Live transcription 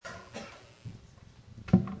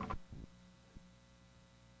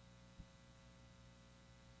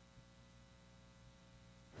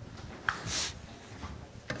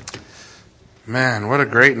Man, what a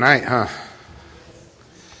great night, huh?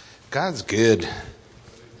 God's good.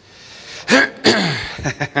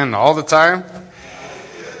 And all the time?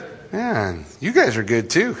 Man, you guys are good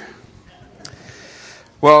too.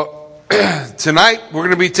 Well, tonight we're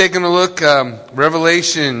going to be taking a look,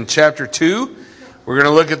 Revelation chapter 2. We're going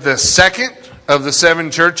to look at the second of the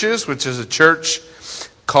seven churches, which is a church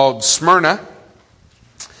called Smyrna.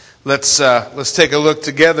 Let's take a look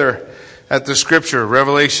together at the scripture,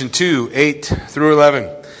 Revelation 2, 8 through 11.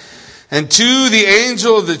 And to the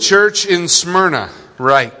angel of the church in Smyrna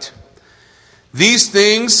write, these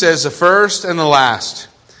things says the first and the last,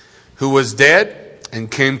 who was dead and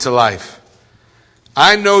came to life.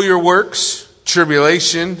 I know your works,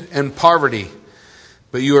 tribulation, and poverty,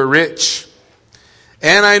 but you are rich.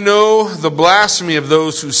 And I know the blasphemy of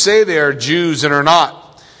those who say they are Jews and are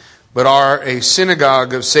not, but are a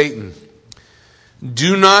synagogue of Satan.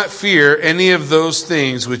 Do not fear any of those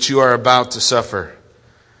things which you are about to suffer.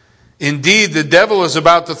 Indeed, the devil is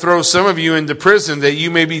about to throw some of you into prison that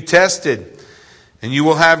you may be tested, and you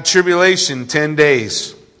will have tribulation 10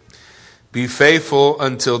 days. Be faithful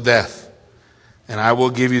until death, and I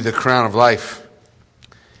will give you the crown of life.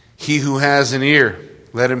 He who has an ear,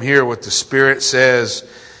 let him hear what the Spirit says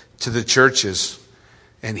to the churches.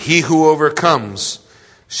 And he who overcomes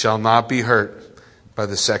shall not be hurt by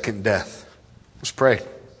the second death. Let's pray.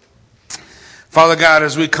 Father God,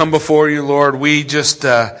 as we come before you, Lord, we just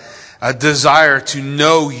desire to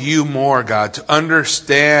know you more, God, to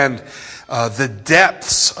understand the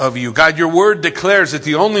depths of you. God, your word declares that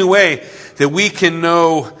the only way that we can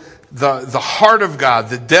know the heart of God,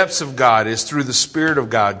 the depths of God, is through the Spirit of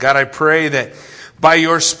God. God, I pray that by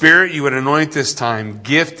your Spirit you would anoint this time,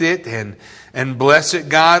 gift it and bless it,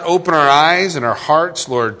 God. Open our eyes and our hearts,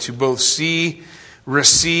 Lord, to both see,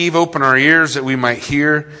 receive, open our ears that we might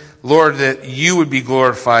hear. Lord, that you would be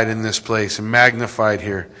glorified in this place and magnified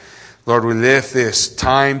here. Lord, we lift this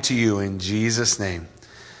time to you in Jesus' name.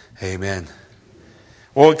 Amen.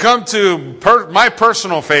 Well, we come to my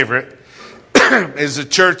personal favorite is the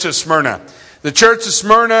Church of Smyrna. The Church of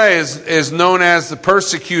Smyrna is known as the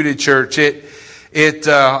persecuted church. It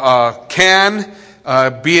can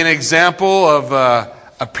be an example of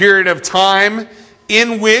a period of time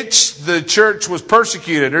in which the church was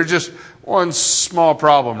persecuted. There's just one small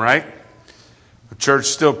problem, right? The church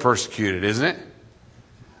is still persecuted, isn't it?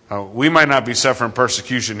 We might not be suffering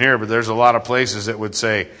persecution here, but there's a lot of places that would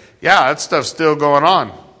say, yeah, that stuff's still going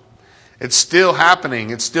on. It's still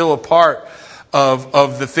happening. It's still a part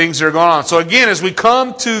of the things that are going on. So again, as we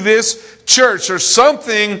come to this church, there's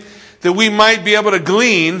something that we might be able to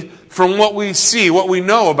glean from what we see, what we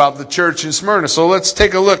know about the church in Smyrna. So let's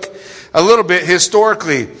take a look a little bit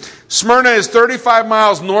historically. Smyrna is 35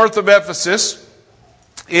 miles north of Ephesus.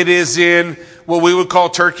 It is in what we would call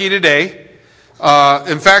Turkey today.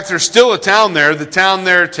 In fact, there's still a town there. The town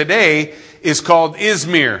there today is called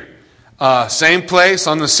Izmir. Same place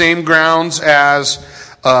on the same grounds as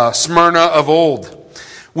Smyrna of old.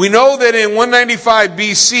 We know that in 195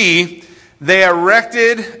 BC, they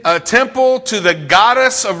erected a temple to the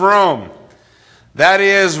goddess of Rome. That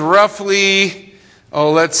is roughly,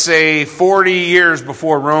 let's say 40 years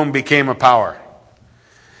before Rome became a power.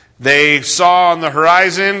 They saw on the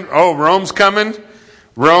horizon, Rome's coming.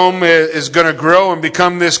 Rome is going to grow and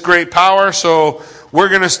become this great power, so we're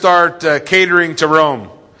going to start catering to Rome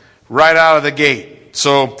right out of the gate.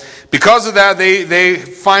 So because of that, they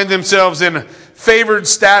find themselves in favored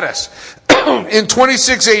status. In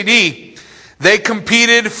 26 AD, they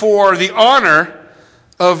competed for the honor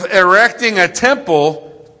of erecting a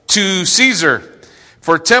temple to Caesar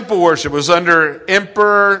for temple worship. It was under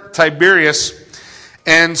Emperor Tiberius,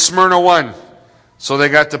 and Smyrna won. So they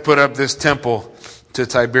got to put up this temple to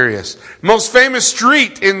Tiberius. Most famous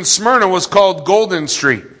street in Smyrna was called Golden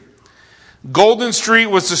Street. Golden Street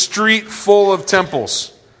was a street full of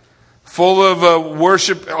temples, full of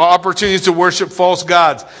worship opportunities to worship false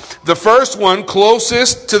gods. The first one,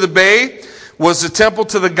 closest to the bay, was the temple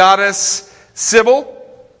to the goddess Sybil.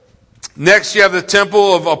 Next, you have the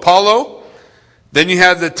temple of Apollo. Then you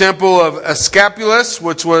have the temple of Asclepius,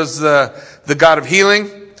 which was the god of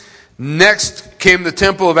healing. Next came the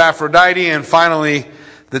temple of Aphrodite, and finally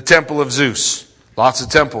the temple of Zeus. Lots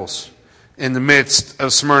of temples in the midst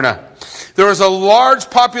of Smyrna. There was a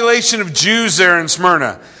large population of Jews there in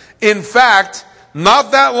Smyrna. In fact,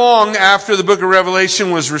 not that long after the book of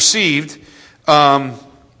Revelation was received,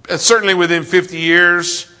 certainly within 50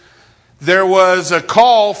 years, there was a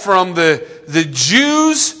call from the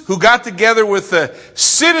Jews who got together with the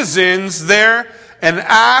citizens there and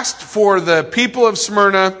asked for the people of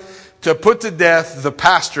Smyrna to put to death the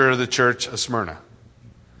pastor of the church of Smyrna.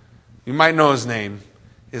 You might know his name.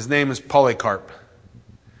 His name is Polycarp.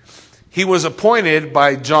 He was appointed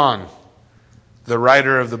by John, the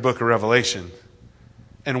writer of the book of Revelation.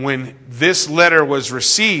 And when this letter was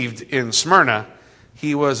received in Smyrna,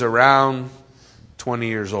 he was around 20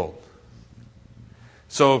 years old.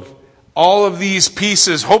 So all of these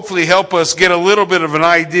pieces hopefully help us get a little bit of an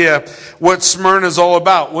idea what Smyrna is all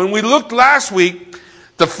about. When we looked last week,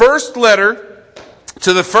 the first letter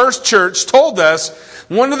to the first church told us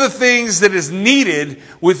one of the things that is needed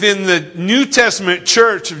within the New Testament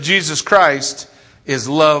church of Jesus Christ is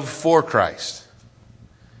love for Christ.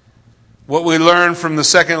 What we learn from the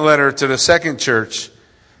second letter to the second church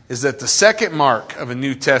is that the second mark of a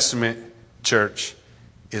New Testament church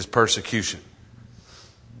is persecution.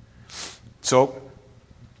 So,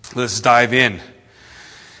 let's dive in.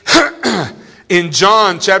 In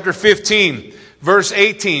John chapter 15, verse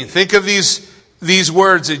 18, think of these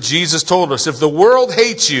words that Jesus told us. If the world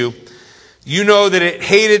hates you, you know that it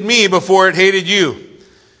hated me before it hated you.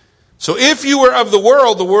 So if you were of the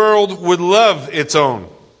world would love its own.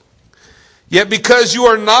 Yet because you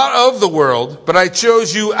are not of the world, but I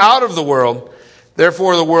chose you out of the world,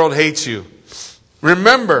 therefore the world hates you.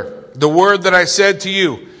 Remember the word that I said to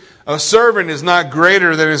you, a servant is not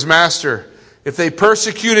greater than his master. If they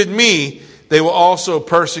persecuted me, they will also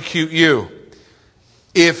persecute you.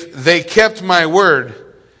 If they kept my word,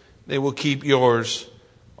 they will keep yours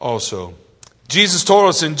also. Jesus told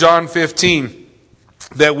us in John 15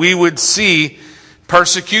 that we would see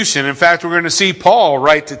persecution. In fact, we're going to see Paul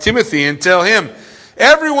write to Timothy and tell him,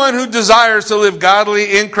 everyone who desires to live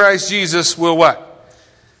godly in Christ Jesus will what?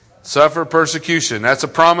 Suffer persecution. That's a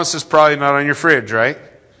promise that's probably not on your fridge, right?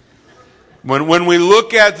 When we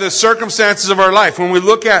look at the circumstances of our life, when we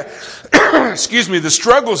look at, the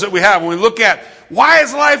struggles that we have, when we look at why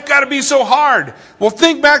has life got to be so hard? Well,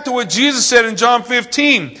 think back to what Jesus said in John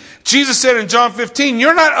 15. Jesus said in John 15,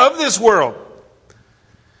 you're not of this world.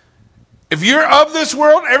 If you're of this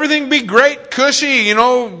world, everything be great, cushy,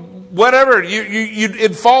 whatever.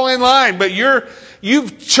 You'd fall in line. But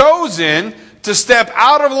you've chosen to step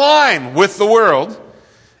out of line with the world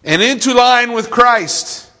and into line with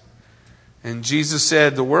Christ. And Jesus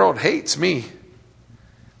said, the world hates me.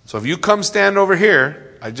 So if you come stand over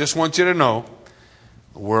here, I just want you to know,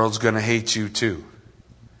 the world's going to hate you too.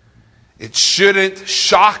 It shouldn't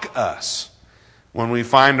shock us when we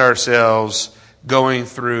find ourselves going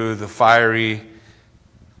through the fiery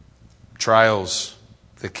trials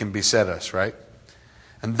that can beset us, right?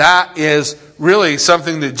 And that is really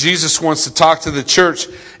something that Jesus wants to talk to the church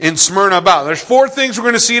in Smyrna about. There's 4 things we're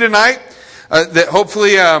going to see tonight that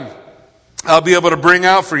hopefully I'll be able to bring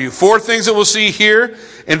out for you. 4 things that we'll see here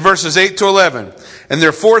in verses 8 to 11. And there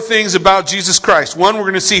are 4 things about Jesus Christ. 1, we're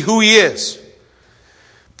going to see who he is.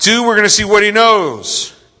 2, we're going to see what he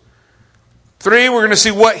knows. 3, we're going to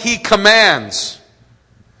see what he commands.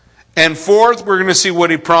 And 4th, we're going to see what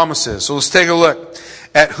he promises. So let's take a look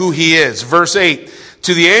at who he is. Verse 8.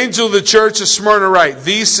 To the angel of the church of Smyrna write,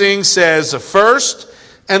 these things says the first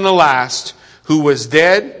and the last, who was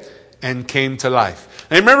dead and came to life.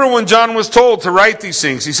 And remember when John was told to write these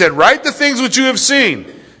things, he said, write the things which you have seen.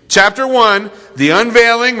 Chapter 1, the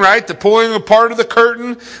unveiling, right? The pulling apart of the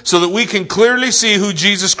curtain so that we can clearly see who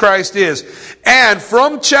Jesus Christ is. And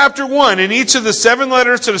from chapter 1, in each of the 7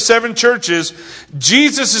 letters to the 7 churches,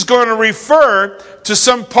 Jesus is going to refer to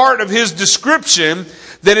some part of his description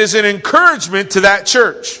that is an encouragement to that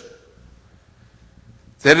church.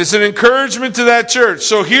 That is an encouragement to that church.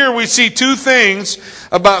 So here we see 2 things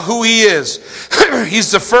about who he is.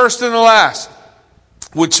 He's the first and the last,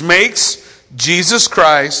 which makes Jesus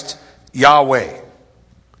Christ Yahweh.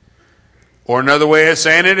 Or another way of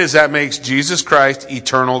saying it is that makes Jesus Christ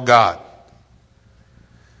eternal God.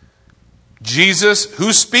 Jesus,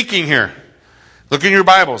 who's speaking here? Look in your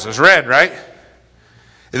Bibles. It's red, right?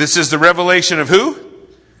 This is the revelation of who?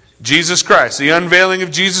 Jesus Christ. The unveiling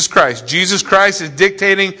of Jesus Christ. Jesus Christ is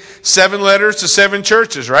dictating 7 letters to 7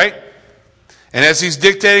 churches, right? And as he's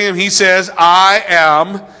dictating them, he says, I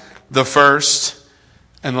am the first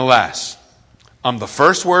and the last. I'm the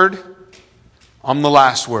first word. I'm the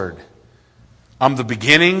last word. I'm the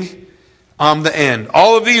beginning. I'm the end.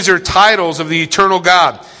 All of these are titles of the eternal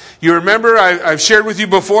God. You remember, I've shared with you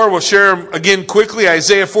before. We'll share them again quickly.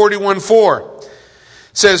 Isaiah 41:4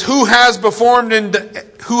 says, who has performed and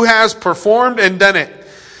done it,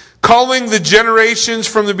 calling the generations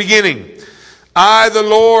from the beginning. I, the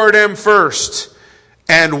Lord, am first,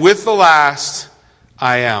 and with the last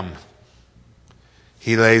I am.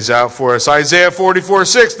 He lays out for us Isaiah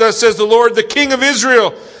 44:6. Thus says the Lord, the King of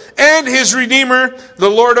Israel, and his Redeemer, the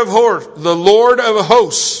Lord of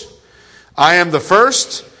hosts. I am the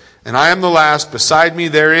first and I am the last. Beside me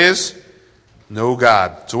there is no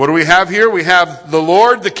God. So what do we have here? We have the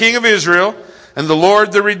Lord, the King of Israel, and the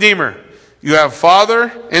Lord, the Redeemer. You have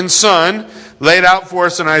Father and Son laid out for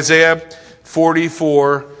us in Isaiah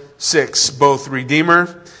 44:6, both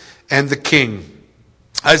Redeemer and the King.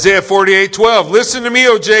 Isaiah 48:12, listen to me,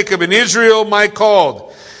 O Jacob, and Israel my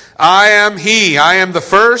called. I am He. I am the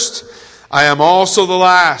first. I am also the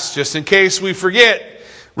last. Just in case we forget.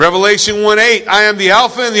 Revelation 1:8, I am the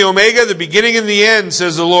Alpha and the Omega, the beginning and the end,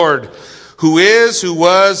 says the Lord, who is, who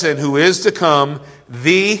was, and who is to come,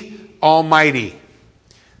 the Almighty.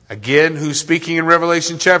 Again, who's speaking in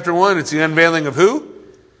Revelation chapter 1? It's the unveiling of who?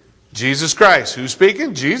 Jesus Christ. Who's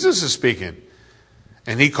speaking? Jesus is speaking.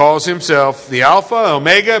 And He calls Himself the Alpha,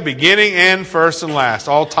 Omega, beginning and first and last.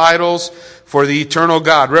 All titles for the eternal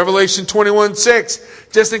God. Revelation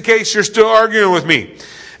 21:6, just in case you're still arguing with me.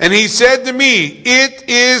 And He said to me, it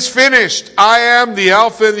is finished. I am the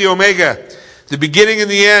Alpha and the Omega, the beginning and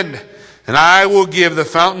the end. And I will give the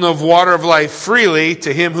fountain of water of life freely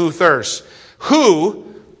to him who thirsts. Who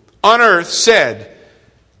on earth said,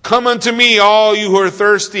 come unto me, all you who are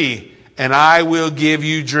thirsty, and I will give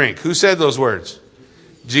you drink. Who said those words?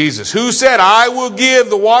 Jesus. Who said, I will give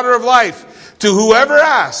the water of life to whoever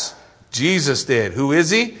asks? Jesus did. Who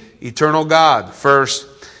is He? Eternal God, first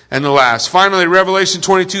and the last. Finally, Revelation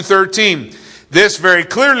 22:13. This very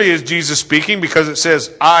clearly is Jesus speaking because it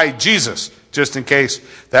says, I, Jesus, just in case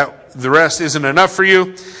that the rest isn't enough for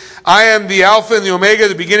you. I am the Alpha and the Omega,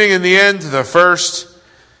 the beginning and the end, the first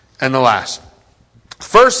and the last.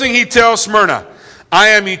 First thing He tells Smyrna, I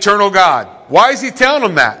am eternal God. Why is He telling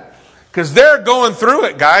them that? Because they're going through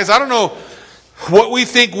it, guys. I don't know what we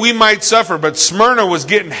think we might suffer, but Smyrna was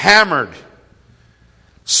getting hammered.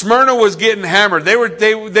 Smyrna was getting hammered. They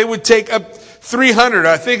would take up 300.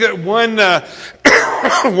 I think that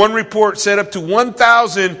one report said up to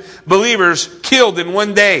 1,000 believers killed in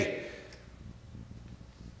one day.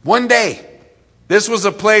 One day. This was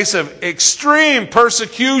a place of extreme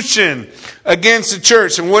persecution against the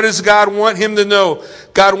church. And what does God want him to know?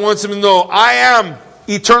 God wants him to know, I am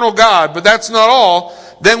eternal God. But that's not all.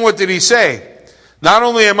 Then what did He say? Not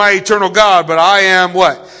only am I eternal God, but I am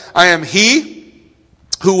what? I am He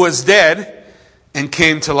who was dead and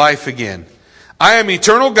came to life again. I am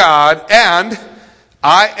eternal God, and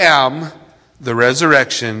I am the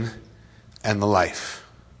resurrection and the life.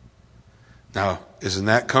 Now, isn't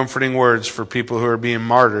that comforting words for people who are being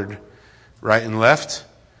martyred right and left?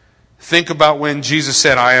 Think about when Jesus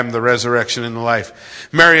said, I am the resurrection and the life.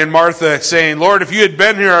 Mary and Martha saying, Lord, if you had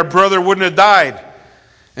been here, our brother wouldn't have died.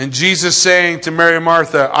 And Jesus saying to Mary and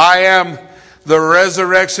Martha, I am the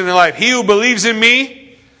resurrection and life. He who believes in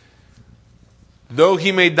me, though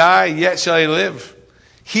he may die, yet shall he live.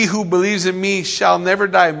 He who believes in me shall never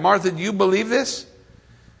die. Martha, do you believe this?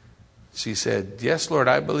 She said, yes, Lord,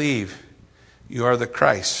 I believe. You are the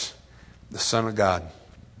Christ, the Son of God.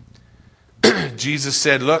 Jesus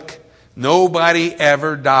said, look, nobody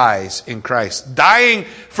ever dies in Christ. Dying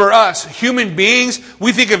for us, human beings,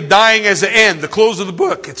 we think of dying as the end, the close of the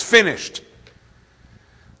book. It's finished.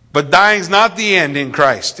 But dying's not the end in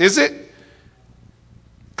Christ, is it?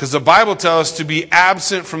 Because the Bible tells us to be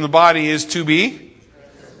absent from the body is to be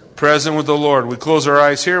present with the Lord. We close our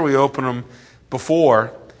eyes here. We open them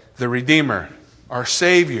before the Redeemer, our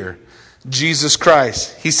Savior, Jesus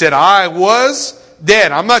Christ. He said, I was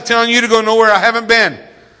dead. I'm not telling you to go nowhere I haven't been.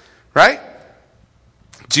 Right?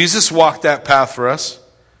 Jesus walked that path for us.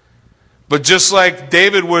 But just like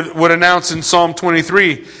David would announce in Psalm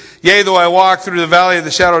 23, yea, though I walk through the valley of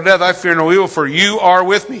the shadow of death, I fear no evil, for you are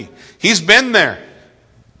with me. He's been there.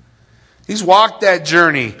 He's walked that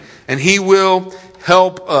journey, and He will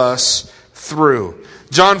help us through.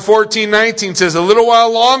 John 14:19 says, a little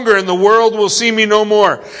while longer and the world will see me no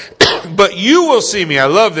more. But you will see me. I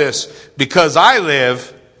love this. Because I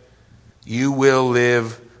live, you will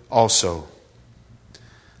live also.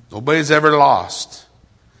 Nobody's ever lost.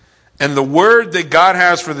 And the word that God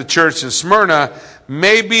has for the church in Smyrna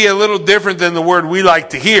may be a little different than the word we like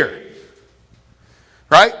to hear.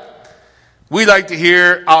 Right? We like to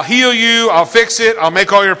hear, I'll heal you, I'll fix it, I'll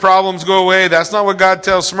make all your problems go away. That's not what God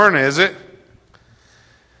tells Smyrna, is it?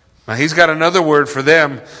 Now, He's got another word for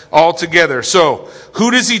them altogether. So,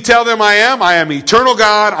 who does He tell them I am? I am eternal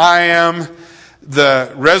God. I am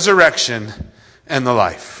the resurrection and the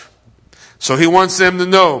life. So He wants them to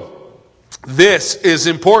know this is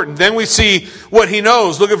important. Then we see what He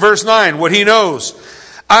knows. Look at verse 9, what He knows.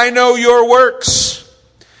 I know your works,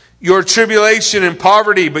 your tribulation and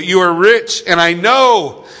poverty, but you are rich, and I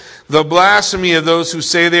know the blasphemy of those who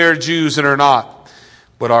say they are Jews and are not,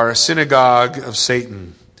 but are a synagogue of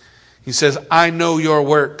Satan. He says, I know your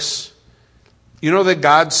works. You know that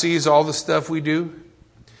God sees all the stuff we do?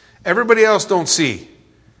 Everybody else don't see.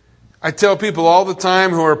 I tell people all the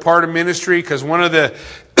time who are part of ministry, because one of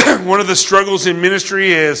the struggles in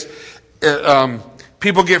ministry is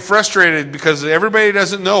people get frustrated because everybody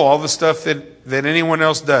doesn't know all the stuff that anyone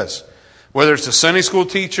else does. Whether it's a Sunday school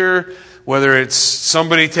teacher, whether it's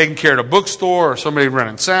somebody taking care of a bookstore, or somebody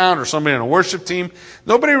running sound, or somebody in a worship team.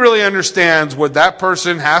 Nobody really understands what that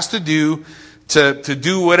person has to do to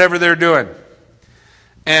do whatever they're doing.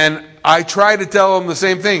 And I try to tell them the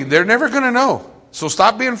same thing. They're never going to know. So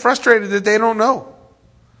stop being frustrated that they don't know.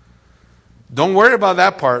 Don't worry about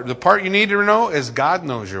that part. The part you need to know is God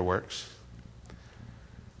knows your works.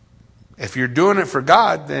 If you're doing it for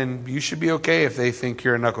God, then you should be okay if they think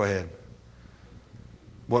you're a knucklehead.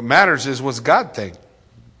 What matters is what's God think.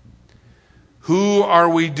 Who are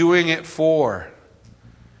we doing it for?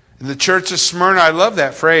 In the church of Smyrna, I love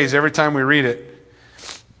that phrase every time we read it.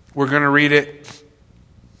 We're going to read it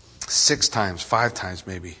 6 times, 5 times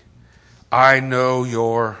maybe. I know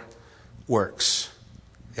your works.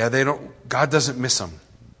 Yeah, God doesn't miss them.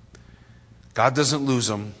 God doesn't lose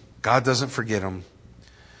them. God doesn't forget them.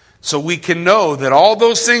 So we can know that all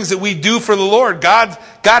those things that we do for the Lord, God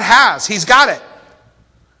has. He's got it.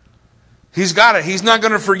 He's got it. He's not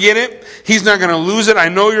going to forget it. He's not going to lose it. I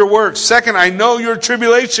know your works. Second, I know your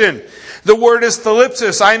tribulation. The word is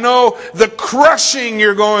thalipsis. I know the crushing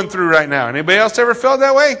you're going through right now. Anybody else ever felt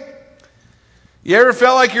that way? You ever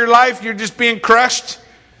felt like your life, you're just being crushed?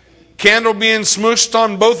 Candle being smooshed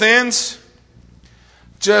on both ends?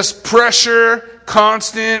 Just pressure,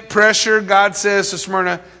 constant pressure. God says to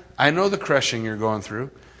Smyrna, I know the crushing you're going through.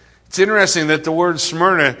 It's interesting that the word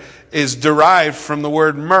Smyrna is derived from the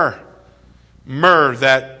word myrrh. Myrrh,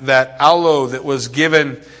 that aloe that was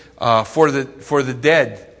given for the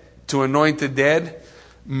dead, to anoint the dead.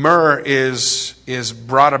 Myrrh is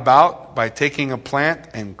brought about by taking a plant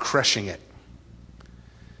and crushing it.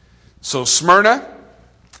 So Smyrna,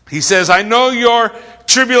 he says, I know your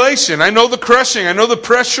tribulation. I know the crushing. I know the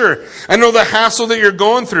pressure. I know the hassle that you're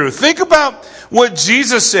going through. Think about what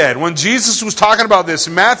Jesus said when Jesus was talking about this.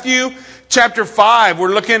 In Matthew chapter 5,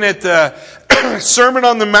 we're looking at the Sermon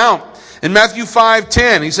on the Mount. In Matthew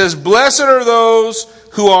 5:10, he says, blessed are those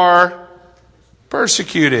who are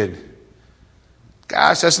persecuted.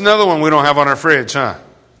 Gosh, that's another one we don't have on our fridge, huh?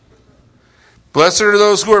 Blessed are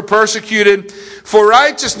those who are persecuted for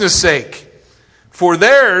righteousness' sake, for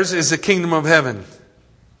theirs is the kingdom of heaven.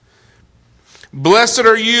 Blessed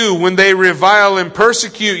are you when they revile and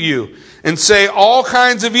persecute you and say all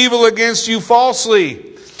kinds of evil against you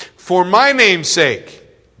falsely for my name's sake.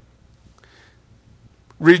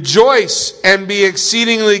 Rejoice and be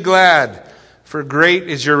exceedingly glad, for great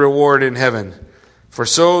is your reward in heaven. For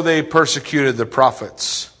so they persecuted the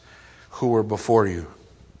prophets who were before you.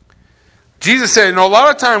 Jesus said, a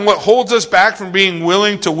lot of time what holds us back from being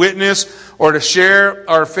willing to witness or to share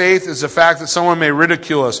our faith is the fact that someone may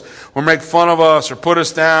ridicule us or make fun of us or put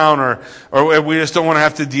us down or we just don't want to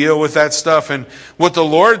have to deal with that stuff. And what the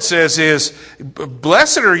Lord says is,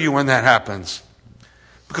 blessed are you when that happens.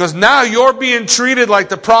 Because now you're being treated like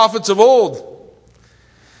the prophets of old.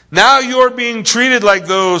 Now you're being treated like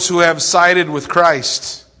those who have sided with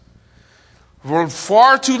Christ. For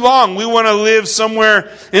far too long, we want to live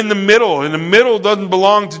somewhere in the middle. And the middle doesn't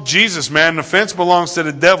belong to Jesus, man. The fence belongs to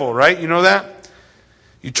the devil, right? You know that?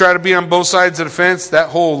 You try to be on both sides of the fence, that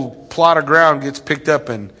whole plot of ground gets picked up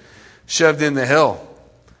and shoved into hell.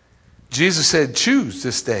 Jesus said, choose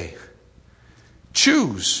this day.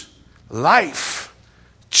 Choose life.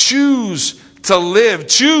 Choose to live.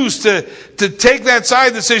 Choose to take that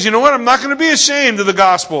side that says, you know what, I'm not going to be ashamed of the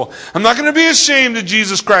gospel. I'm not going to be ashamed of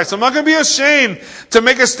Jesus Christ. I'm not going to be ashamed to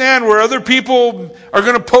make a stand where other people are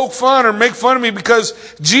going to poke fun or make fun of me,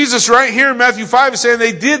 because Jesus right here in Matthew 5 is saying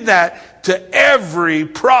they did that to every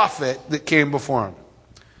prophet that came before him.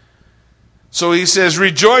 So he says,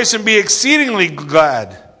 rejoice and be exceedingly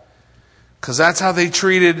glad, because that's how they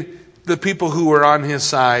treated the people who were on his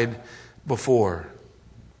side before.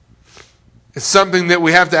 It's something that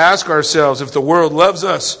we have to ask ourselves. If the world loves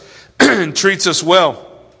us and treats us well,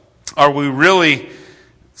 are we really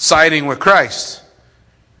siding with Christ?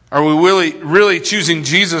 Are we really choosing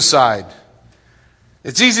Jesus' side?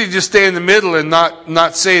 It's easy to just stay in the middle and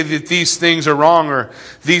not say that these things are wrong or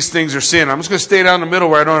these things are sin. I'm just going to stay down the middle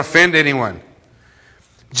where I don't offend anyone.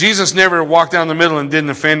 Jesus never walked down the middle and didn't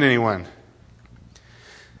offend anyone.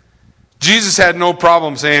 Jesus had no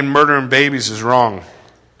problem saying murdering babies is wrong.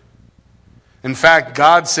 In fact,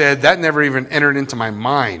 God said, that never even entered into my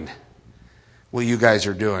mind, what you guys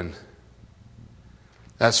are doing.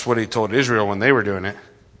 That's what he told Israel when they were doing it.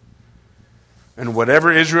 And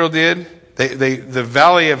whatever Israel did, the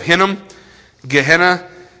valley of Hinnom, Gehenna,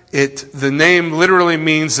 the name literally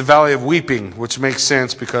means the valley of weeping, which makes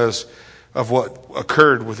sense because of what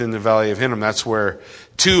occurred within the valley of Hinnom. That's where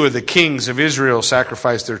 2 of the kings of Israel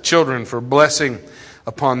sacrificed their children for blessing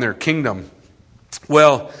upon their kingdom.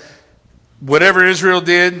 Well, whatever Israel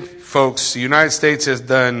did, folks, the United States has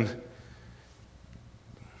done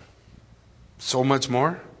so much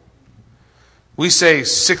more. We say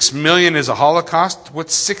 6 million is a Holocaust.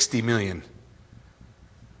 What's 60 million?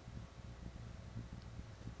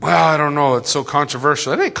 Well, I don't know. It's so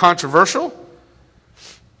controversial. It ain't controversial.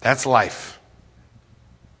 That's life.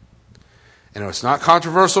 And if it's not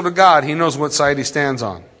controversial to God, He knows what side He stands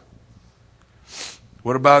on.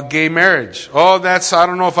 What about gay marriage? Oh, I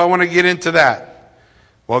don't know if I want to get into that.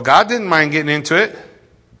 Well, God didn't mind getting into it.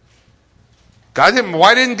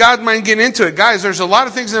 Why didn't God mind getting into it? Guys, there's a lot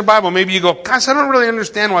of things in the Bible. Maybe you go, gosh, I don't really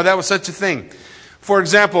understand why that was such a thing. For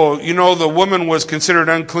example, the woman was considered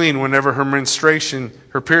unclean whenever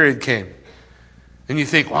her period came. And you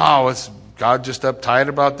think, wow, is God just uptight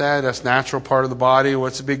about that? That's a natural part of the body.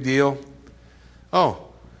 What's the big deal? Oh,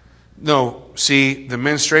 no. See, the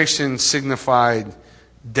menstruation signified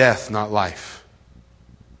death, not life.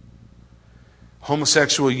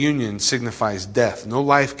 Homosexual union signifies death. No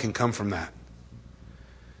life can come from that.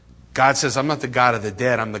 God says, I'm not the God of the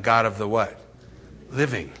dead. I'm the God of the what?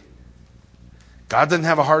 Living. God doesn't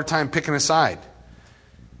have a hard time picking a side.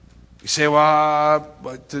 You say, well,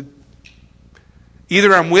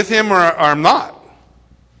 either I'm with Him or I'm not.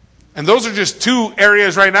 And those are just 2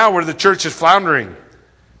 areas right now where the church is floundering.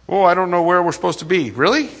 Oh, I don't know where we're supposed to be.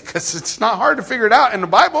 Really? Because it's not hard to figure it out in the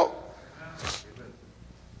Bible.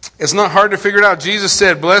 It's not hard to figure it out. Jesus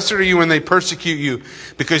said, blessed are you when they persecute you,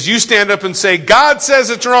 because you stand up and say, God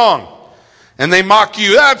says it's wrong. And they mock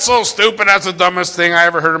you. That's so stupid. That's the dumbest thing I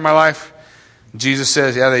ever heard in my life. Jesus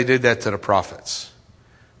says, yeah, they did that to the prophets.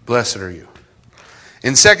 Blessed are you.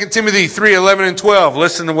 In 2 Timothy 3:11 and 12,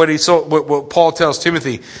 listen to what Paul tells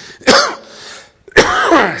Timothy.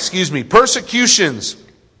 Excuse me. Persecutions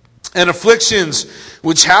and afflictions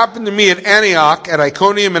which happened to me at Antioch, at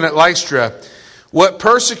Iconium, and at Lystra, what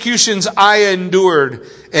persecutions I endured,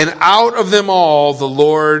 and out of them all the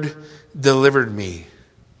Lord delivered me.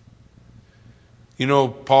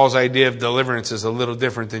 Paul's idea of deliverance is a little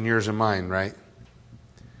different than yours and mine, right?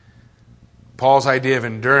 Paul's idea of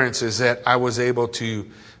endurance is that I was able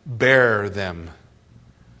to bear them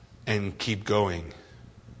and keep going.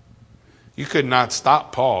 You could not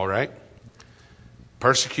stop Paul, right?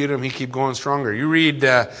 Persecute him, he keep going stronger. You read,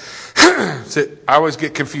 I always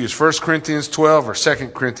get confused, 1 Corinthians 12 or 2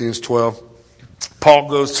 Corinthians 12. Paul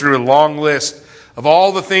goes through a long list of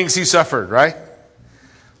all the things he suffered, right?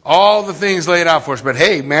 All the things laid out for us. But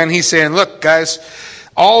hey, man, he's saying, look, guys,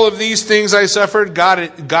 all of these things I suffered,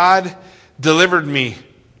 God delivered me.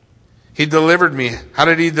 He delivered me. How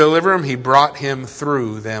did He deliver him? He brought him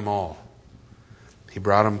through them all. He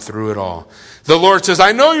brought him through it all. The Lord says,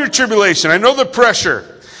 I know your tribulation. I know the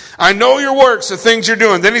pressure. I know your works, the things you're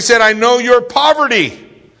doing. Then He said, I know your poverty.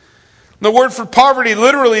 The word for poverty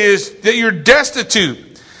literally is that you're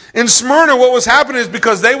destitute. In Smyrna, what was happening is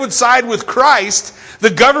because they would side with Christ, the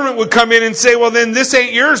government would come in and say, well, then this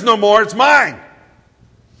ain't yours no more, it's mine.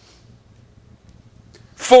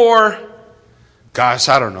 For, gosh,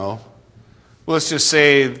 I don't know. Let's just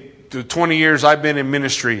say the 20 years I've been in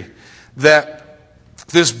ministry, that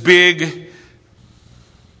this big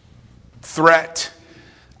threat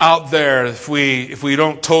out there, if we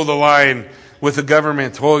don't toe the line with the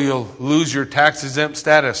government, you'll lose your tax-exempt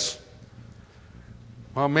status.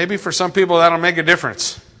 Well, maybe for some people that'll make a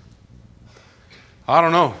difference. I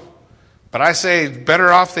don't know. But I say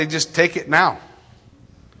better off they just take it now.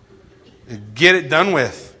 Get it done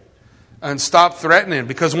with. And stop threatening.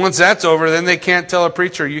 Because once that's over, then they can't tell a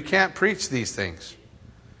preacher, you can't preach these things.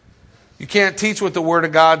 You can't teach what the Word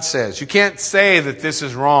of God says. You can't say that this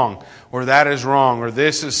is wrong, or that is wrong, or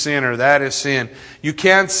this is sin, or that is sin. You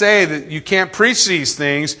can't say that you can't preach these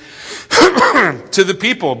things to the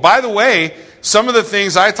people. By the way, some of the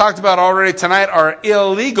things I talked about already tonight are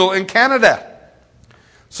illegal in Canada.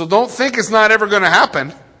 So don't think it's not ever going to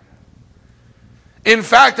happen. In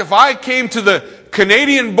fact, if I came to the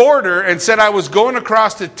Canadian border and said I was going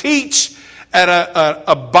across to teach at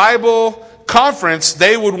a Bible conference,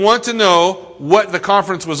 they would want to know what the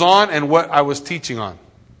conference was on and what I was teaching on.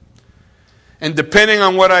 And depending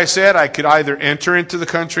on what I said, I could either enter into the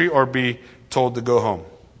country or be told to go home.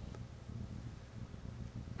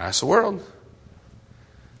 That's the world.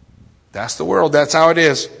 That's the world. That's how it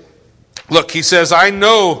is. Look, he says, I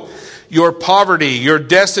know your poverty, you're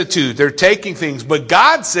destitute, they're taking things. But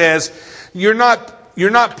God says, you're not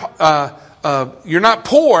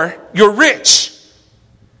poor, you're rich.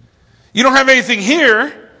 You don't have anything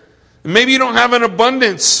here. Maybe you don't have an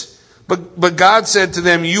abundance. But God said to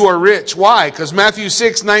them, you are rich. Why? Because Matthew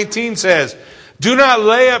 6:19 says, do not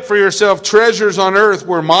lay up for yourself treasures on earth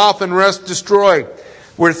where moth and rust destroy,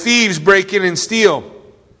 where thieves break in and steal.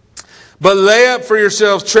 But lay up for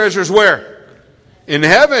yourselves treasures where? In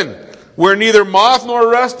heaven, where neither moth nor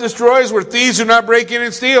rust destroys, where thieves do not break in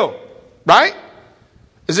and steal. Right?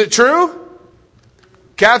 Is it true?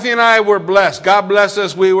 Kathy and I were blessed. God blessed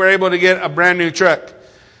us. We were able to get a brand new truck.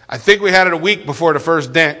 I think we had it a week before the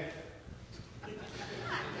first dent.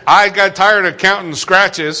 I got tired of counting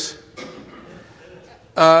scratches.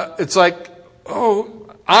 It's like,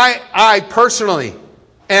 I personally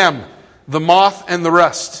am the moth and the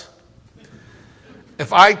rust.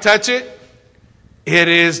 If I touch it, it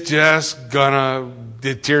is just gonna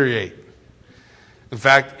deteriorate. In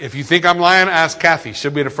fact, if you think I'm lying, ask Kathy.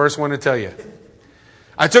 She'll be the first one to tell you.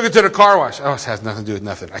 I took it to the car wash. Oh, it has nothing to do with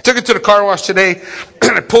nothing. I took it to the car wash today,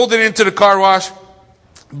 and I pulled it into the car wash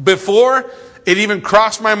before it even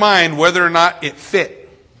crossed my mind whether or not it fit.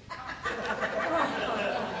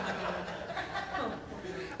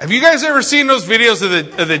 Have you guys ever seen those videos of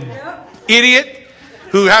the idiot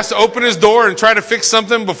who has to open his door and try to fix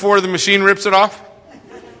something before the machine rips it off?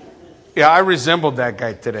 Yeah, I resembled that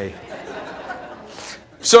guy today.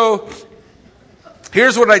 So,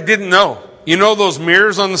 here's what I didn't know. You know those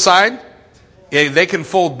mirrors on the side? Yeah, they can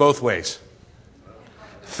fold both ways.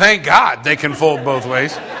 Thank God they can fold both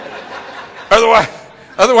ways.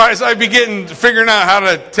 Otherwise I'd be figuring out how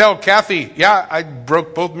to tell Kathy, yeah, I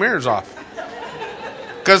broke both mirrors off.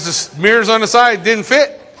 Because the mirrors on the side didn't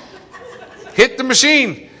fit. Hit the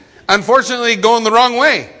machine. Unfortunately, going the wrong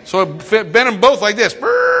way. So it bent them both like this.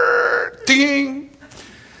 Ding.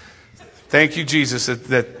 Thank you, Jesus,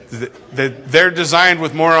 that they're designed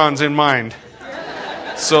with morons in mind.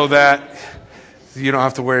 So that you don't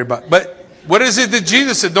have to worry about it. But what is it that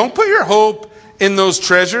Jesus said? Don't put your hope in those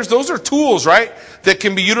treasures. Those are tools, right? That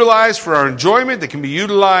can be utilized for our enjoyment, that can be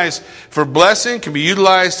utilized for blessing, can be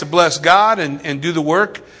utilized to bless God and do the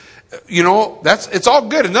work. You know, it's all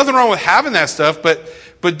good. There's nothing wrong with having that stuff,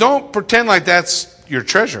 but don't pretend like that's your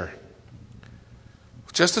treasure.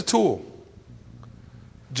 Just a tool.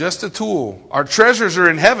 Just a tool. Our treasures are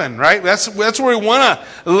in heaven, right? That's where we want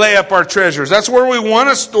to lay up our treasures. That's where we want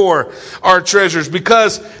to store our treasures,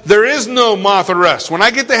 because there is no moth or rust. When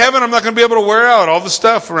I get to heaven, I'm not going to be able to wear out all the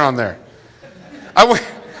stuff around there.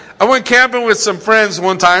 I went camping with some friends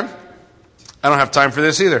one time. I don't have time for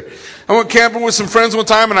this either. I went camping with some friends one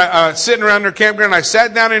time, and I was sitting around their campground, and I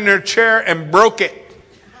sat down in their chair and broke it.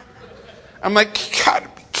 I'm like, you gotta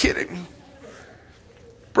be kidding me.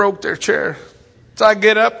 Broke their chair. So I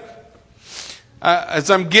get up.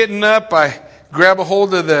 As I'm getting up, I grab a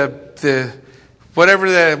hold of the what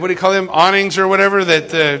do you call them? Awnings or whatever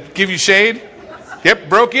that give you shade. Yep,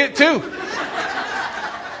 broke it too.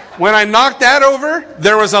 When I knocked that over,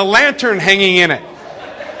 there was a lantern hanging in it.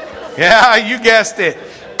 Yeah, you guessed it.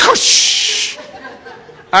 Kush!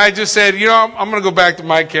 I just said, I'm going to go back to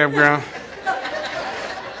my campground.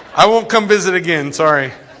 I won't come visit again,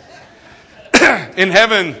 sorry. In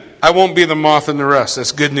heaven, I won't be the moth and the rust.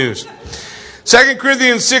 That's good news. 2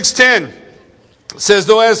 Corinthians 6:10 says,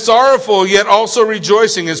 though as sorrowful, yet also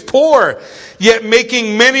rejoicing, as poor, yet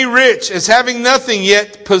making many rich, as having nothing,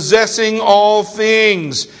 yet possessing all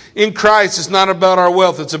things. In Christ, it's not about our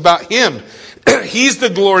wealth, it's about Him. He's the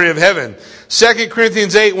glory of heaven. 2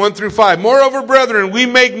 Corinthians 8:1-5. Moreover, brethren, we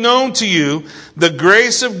make known to you the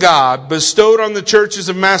grace of God bestowed on the churches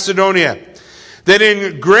of Macedonia, that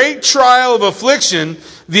in great trial of affliction,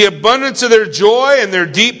 the abundance of their joy and their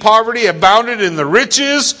deep poverty abounded in the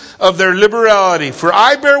riches of their liberality. For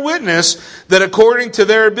I bear witness that according to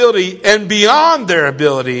their ability and beyond their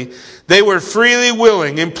ability, they were freely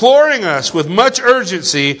willing, imploring us with much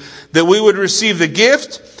urgency that we would receive the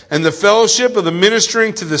gift and the fellowship of the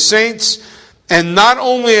ministering to the saints, and not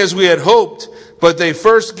only as we had hoped, but they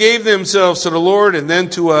first gave themselves to the Lord and then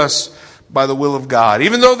to us by the will of God.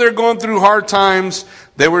 Even though they're going through hard times,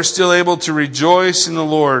 they were still able to rejoice in the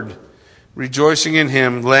Lord, rejoicing in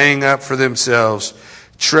Him, laying up for themselves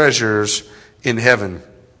treasures in heaven.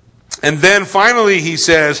 And then finally he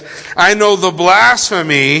says, I know the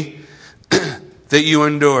blasphemy that you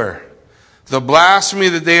endure. The blasphemy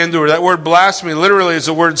that they endure. That word blasphemy literally is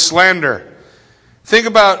the word slander. Think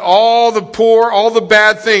about all the poor, all the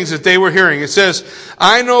bad things that they were hearing. It says,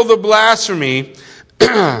 I know the blasphemy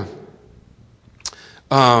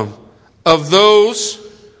of those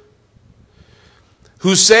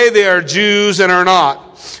who say they are Jews and are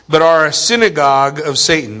not, but are a synagogue of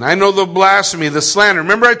Satan. I know the blasphemy, the slander.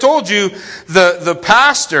 Remember I told you the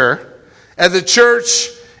pastor at the church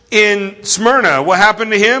in Smyrna, what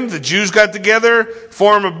happened to him? The Jews got together,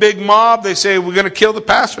 form a big mob. They say, we're going to kill the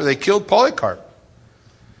pastor. They killed Polycarp.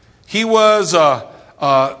 He was,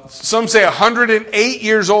 some say 108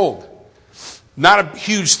 years old. Not a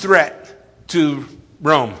huge threat to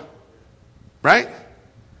Rome. Right?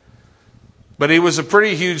 But he was a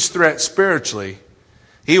pretty huge threat spiritually.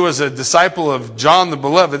 He was a disciple of John the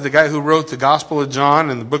Beloved, the guy who wrote the Gospel of John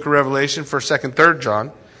and the book of Revelation, 1st, 2nd, 3rd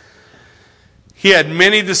John. He had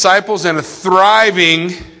many disciples and a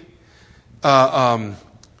thriving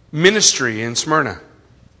ministry in Smyrna.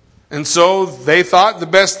 And so they thought the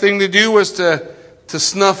best thing to do was to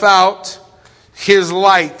snuff out his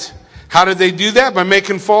light. How did they do that? By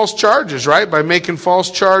making false charges, right? By making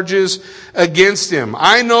false charges against him.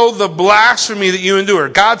 I know the blasphemy that you endure.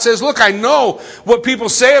 God says, look, I know what people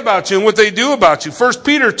say about you and what they do about you. 1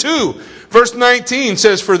 Peter 2, verse 19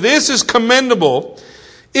 says, for this is commendable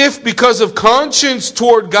if because of conscience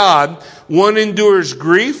toward God one endures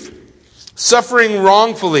grief, suffering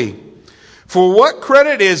wrongfully. For what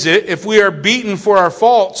credit is it if we are beaten for our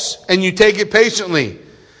faults and you take it patiently?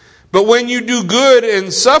 But when you do good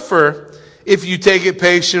and suffer, if you take it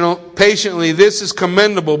patiently, this is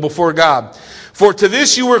commendable before God. For to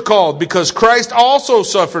this you were called, because Christ also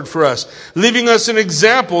suffered for us, leaving us an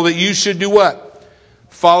example that you should do what?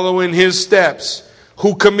 Follow in his steps.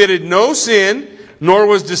 Who committed no sin, nor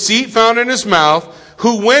was deceit found in his mouth,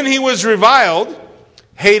 who when he was reviled,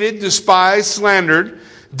 hated, despised, slandered,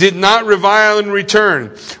 did not revile in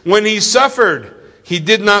return. When he suffered, he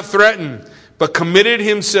did not threaten, but committed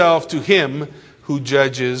himself to him who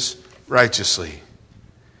judges righteously.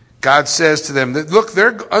 God says to them that, look,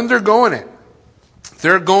 they're undergoing it.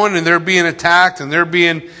 They're going and they're being attacked and they're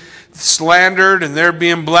being slandered and they're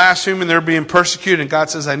being blasphemed and they're being persecuted. And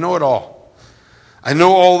God says, I know it all. I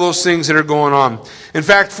know all those things that are going on. In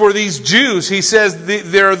fact, for these Jews, he says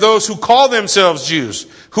there are those who call themselves Jews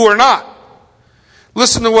who are not.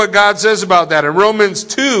 Listen to what God says about that. In Romans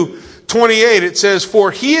 2:28, it says,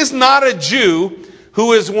 for he is not a Jew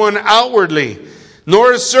who is one outwardly,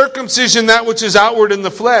 nor is circumcision that which is outward in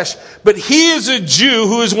the flesh, but he is a Jew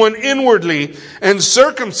who is one inwardly, and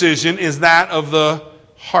circumcision is that of the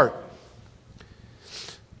heart.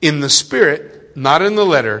 In the spirit, not in the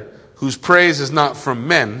letter, whose praise is not from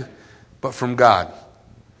men, but from God.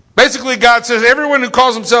 Basically, God says everyone who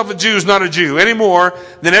calls himself a Jew is not a Jew any more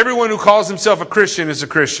than everyone who calls himself a Christian is a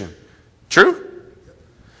Christian. True?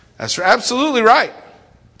 That's absolutely right.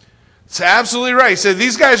 It's absolutely right. He said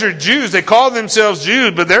these guys are Jews. They call themselves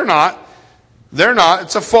Jews, but they're not. They're not.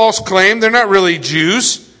 It's a false claim. They're not really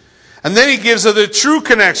Jews. And then he gives us the true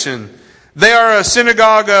connection. They are a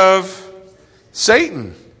synagogue of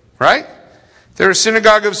Satan. Right? They're a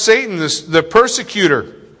synagogue of Satan, the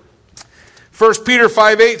persecutor. 1 Peter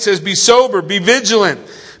 5:8 says, be sober, be vigilant,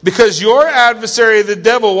 because your adversary, the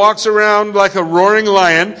devil, walks around like a roaring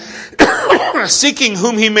lion, seeking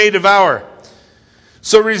whom he may devour.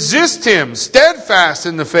 So resist him, steadfast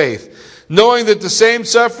in the faith, knowing that the same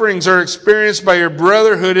sufferings are experienced by your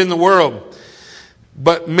brotherhood in the world.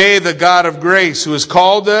 But may the God of grace, who has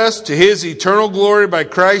called us to his eternal glory by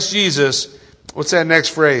Christ Jesus, what's that next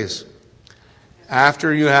phrase?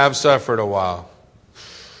 After you have suffered a while,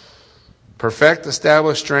 perfect,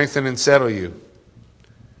 establish, strengthen, and settle you.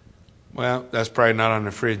 Well, that's probably not on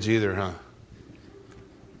the fridge either, huh?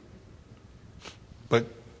 But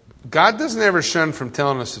God doesn't ever shun from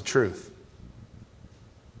telling us the truth.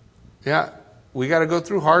 Yeah, we got to go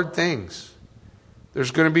through hard things.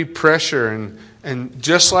 There's going to be pressure. And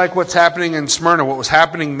just like what's happening in Smyrna, what was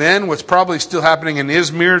happening then, what's probably still happening in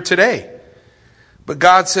Izmir today. But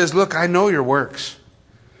God says, look, I know your works.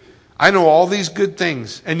 I know all these good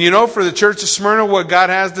things. And you know, for the church of Smyrna, what God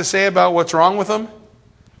has to say about what's wrong with them?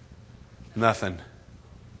 Nothing.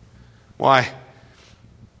 Why?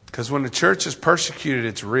 Because when the church is persecuted,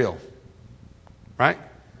 it's real. Right?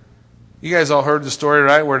 You guys all heard the story,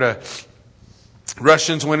 right? Where the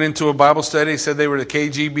Russians went into a Bible study, said they were the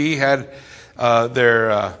KGB, had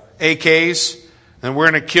their AKs, and we're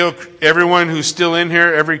going to kill everyone who's still in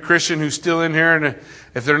here, every Christian who's still in here, and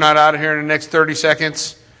if they're not out of here in the next 30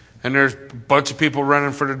 seconds, and there's a bunch of people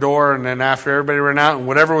running for the door, and then after everybody ran out, and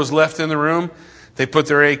whatever was left in the room, they put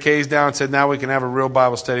their AKs down and said, now we can have a real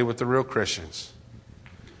Bible study with the real Christians.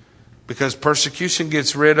 Because persecution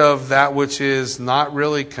gets rid of that which is not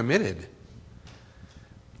really committed.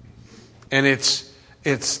 And it's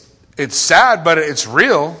sad, but it's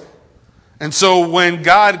real. And so when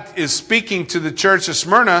God is speaking to the church of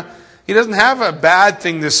Smyrna, he doesn't have a bad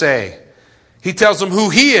thing to say. He tells them who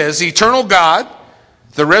He is, eternal God,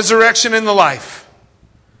 the resurrection and the life.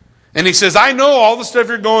 And He says, I know all the stuff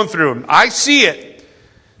you're going through. I see it.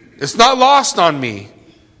 It's not lost on me.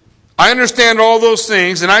 I understand all those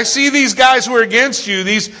things. And I see these guys who are against you,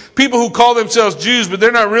 these people who call themselves Jews, but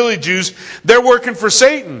they're not really Jews. They're working for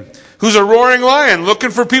Satan, who's a roaring lion,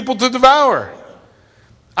 looking for people to devour.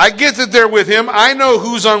 I get that they're with him. I know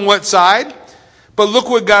who's on what side. But look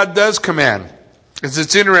what God does command.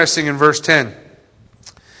 It's interesting in verse 10.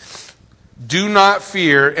 Do not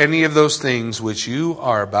fear any of those things which you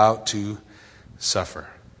are about to suffer.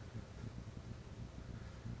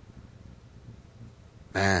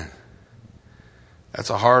 Man, that's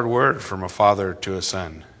a hard word from a father to a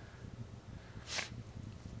son.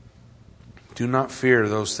 Do not fear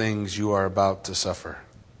those things you are about to suffer.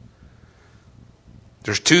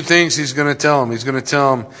 There's two things He's going to tell them. He's going to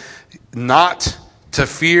tell them not to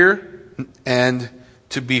fear and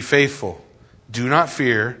to be faithful. Do not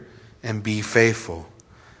fear and be faithful.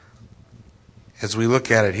 As we look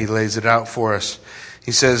at it, He lays it out for us.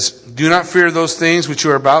 He says, do not fear those things which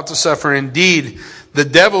you are about to suffer. Indeed, the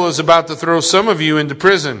devil is about to throw some of you into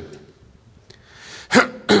prison.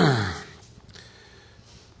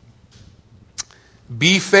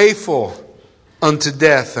 Be faithful unto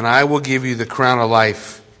death, and I will give you the crown of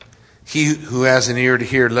life. He who has an ear to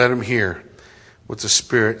hear, let him hear what the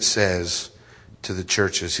Spirit says to the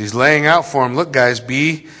churches. He's laying out for them, look guys,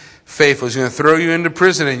 be faithful. He's going to throw you into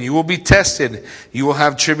prison and you will be tested. You will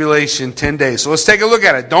have tribulation 10 days. So let's take a look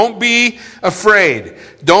at it. Don't be afraid.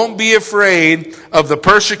 Don't be afraid of the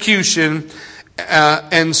persecution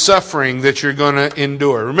and suffering that you're going to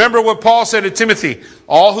endure. Remember what Paul said to Timothy.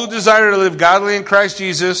 All who desire to live godly in Christ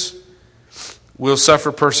Jesus will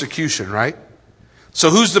suffer persecution, right? So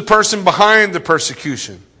who's the person behind the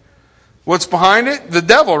persecution? What's behind it? The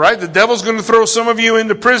devil, right? The devil's going to throw some of you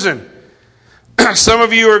into prison. Some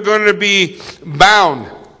of you are going to be bound.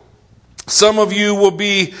 Some of you will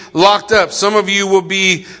be locked up. Some of you will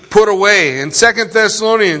be put away. In 2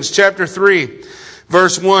 Thessalonians chapter 3,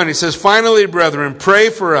 verse 1, he says, finally, brethren, pray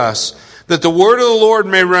for us that the word of the Lord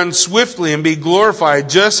may run swiftly and be glorified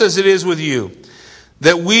just as it is with you,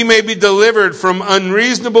 that we may be delivered from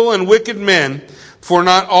unreasonable and wicked men, for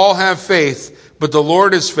not all have faith, but the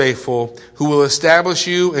Lord is faithful, who will establish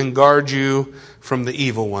you and guard you from the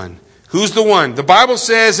evil one. Who's the one? The Bible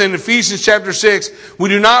says in Ephesians chapter 6, we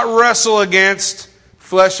do not wrestle against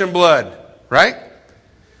flesh and blood, right?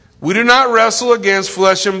 We do not wrestle against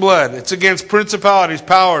flesh and blood. It's against principalities,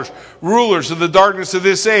 powers, rulers of the darkness of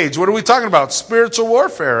this age. What are we talking about? Spiritual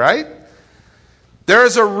warfare, right? There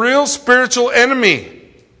is a real spiritual enemy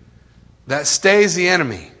that stays the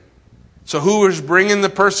enemy. So who is bringing the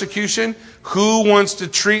persecution? Who wants to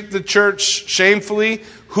treat the church shamefully?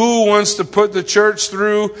 Who wants to put the church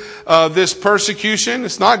through this persecution?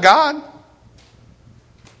 It's not God.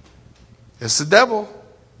 It's the devil.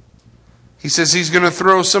 He says he's going to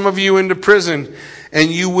throw some of you into prison and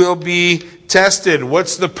you will be tested.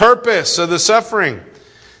 What's the purpose of the suffering?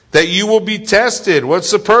 That you will be tested.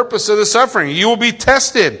 What's the purpose of the suffering? You will be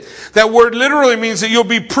tested. That word literally means that you'll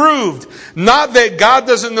be proved. Not that God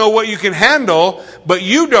doesn't know what you can handle, but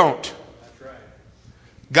you don't. That's right.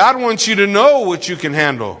 God wants you to know what you can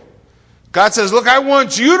handle. God says, look, I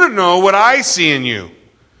want you to know what I see in you.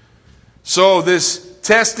 So this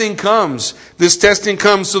testing comes. This testing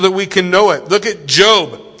comes so that we can know it. Look at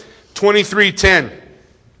Job 23:10.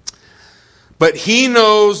 But He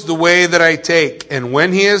knows the way that I take, and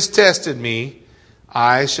when He has tested me,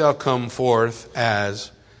 I shall come forth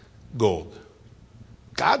as gold.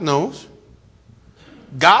 God knows.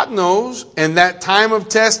 God knows, and that time of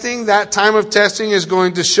testing is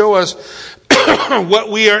going to show us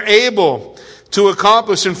what we are able to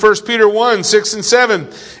accomplish. In 1 Peter 1, 6 and 7,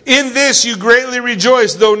 in this you greatly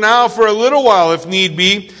rejoice, though now for a little while, if need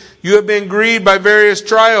be, you have been grieved by various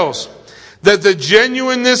trials, that the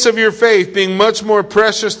genuineness of your faith, being much more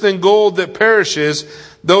precious than gold that perishes,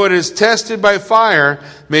 though it is tested by fire,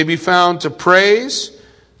 may be found to praise,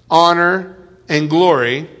 honor, and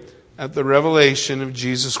glory at the revelation of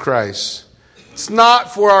Jesus Christ. It's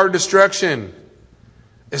not for our destruction.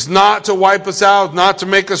 It's not to wipe us out, not to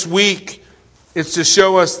make us weak. It's to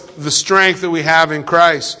show us the strength that we have in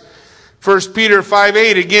Christ. 1 Peter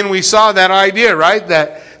 5:8, again we saw that idea, right?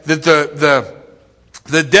 That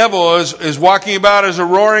the devil is walking about as a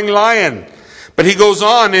roaring lion. But he goes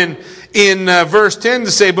on in verse 10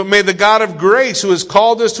 to say, but may the God of grace, who has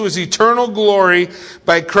called us to His eternal glory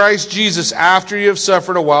by Christ Jesus, after you have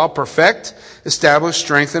suffered a while, perfect, establish,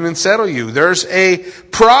 strengthen, and settle you. There's a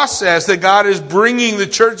process that God is bringing the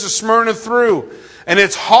church of Smyrna through. And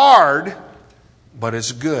it's hard, but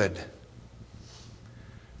it's good.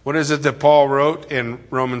 What is it that Paul wrote in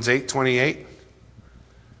Romans 8:28?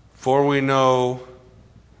 For we know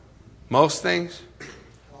most things,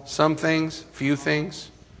 some things, few things.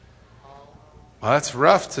 Well, that's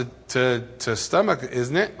rough to stomach,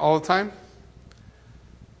 isn't it, all the time?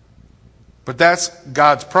 But that's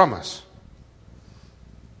God's promise.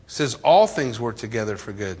 It says all things work together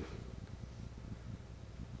for good.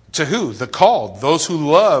 To who? The called, those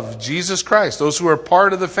who love Jesus Christ, those who are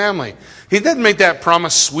part of the family. He doesn't make that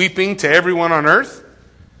promise sweeping to everyone on earth.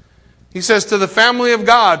 He says to the family of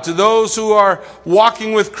God, to those who are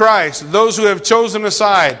walking with Christ, those who have chosen a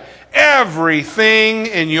side, everything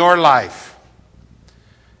in your life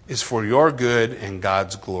is for your good and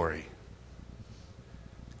God's glory.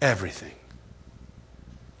 Everything.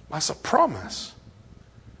 That's a promise.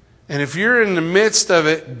 And if you're in the midst of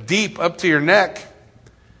it, deep up to your neck,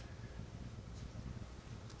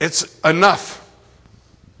 it's enough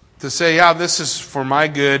to say, yeah, this is for my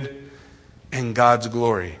good and God's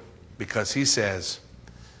glory. Because he says,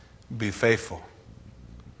 be faithful.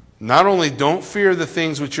 Not only don't fear the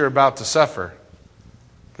things which you're about to suffer,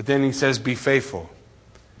 but then he says, be faithful.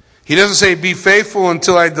 He doesn't say, be faithful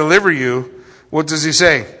until I deliver you. What does he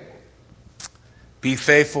say? Be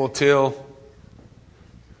faithful till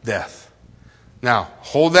death. Now,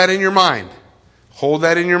 hold that in your mind. Hold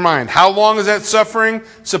that in your mind. How long is that suffering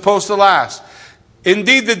supposed to last?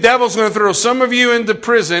 Indeed, the devil's going to throw some of you into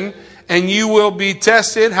prison, and you will be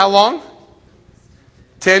tested. How long?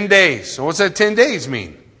 10 days. So what's that 10 days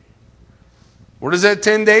mean? What does that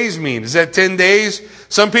 10 days mean? Is that 10 days?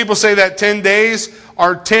 Some people say that 10 days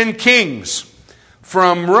are 10 kings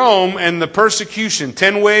from Rome and the persecution.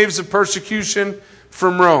 10 waves of persecution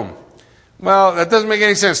from Rome. Well, that doesn't make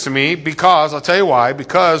any sense to me because, I'll tell you why,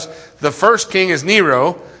 because the first king is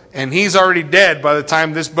Nero, and he's already dead by the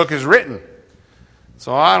time this book is written.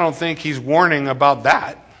 So I don't think he's warning about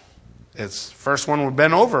that. It's first one would have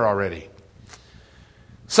been over already.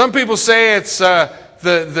 Some people say it's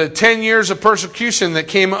the 10 years of persecution that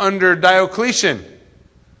came under Diocletian.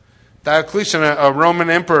 Diocletian, a Roman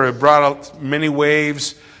emperor, brought out many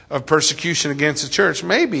waves of persecution against the church.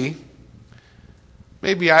 Maybe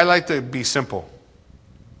I like to be simple.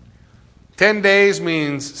 10 days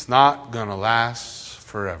means it's not going to last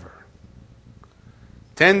forever.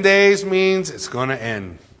 10 days means it's going to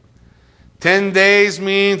end. 10 days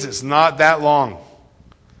means it's not that long.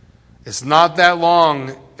 It's not that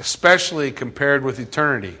long, especially compared with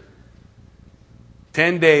eternity.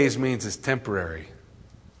 10 days means it's temporary.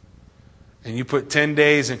 And you put 10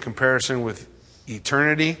 days in comparison with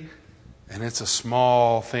eternity, and it's a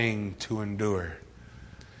small thing to endure.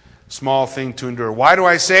 Small thing to endure. Why do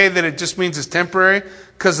I say that it just means it's temporary?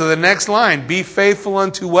 Because of the next line. Be faithful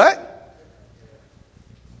unto what?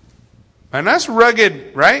 And that's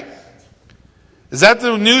rugged, right? Is that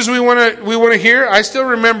the news we want to hear? I still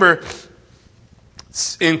remember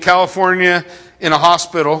in California in a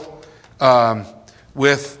hospital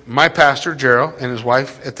with my pastor, Gerald, and his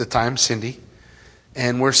wife at the time, Cindy.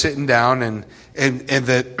 And we're sitting down and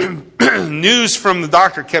the news from the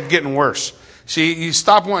doctor kept getting worse. You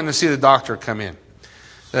stopped wanting to see the doctor come in.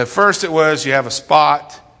 At first it was you have a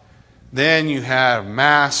spot, then you have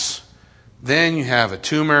mass, then you have a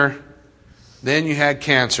tumor, then you had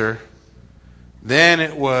cancer. Then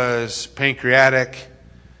it was pancreatic.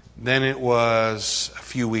 Then it was a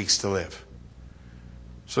few weeks to live.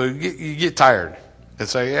 So you get tired.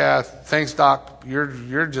 It's like, yeah, thanks, doc.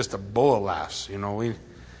 You're just a bull of laughs. You know, we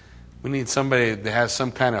need somebody that has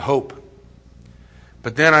some kind of hope.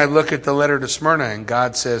 But then I look at the letter to Smyrna, and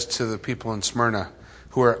God says to the people in Smyrna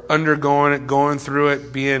who are undergoing it, going through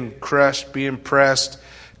it, being crushed, being pressed,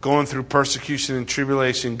 going through persecution and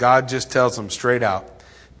tribulation, God just tells them straight out,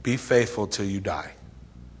 be faithful till you die.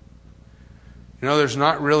 You know, there's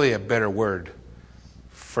not really a better word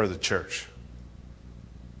for the church.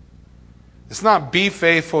 It's not be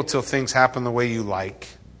faithful till things happen the way you like.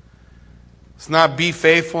 It's not be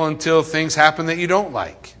faithful until things happen that you don't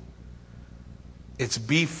like. It's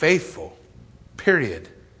be faithful, period,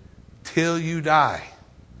 till you die.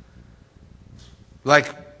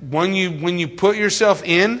 Like when you put yourself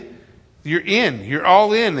in, you're in. You're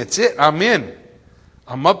all in. It's it. I'm in.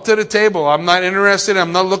 I'm up to the table. I'm not interested.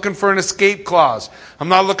 I'm not looking for an escape clause. I'm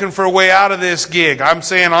not looking for a way out of this gig. I'm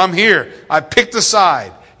saying I'm here. I picked a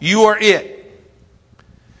side. You are it.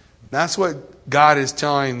 That's what God is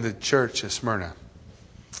telling the church at Smyrna.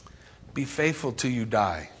 Be faithful till you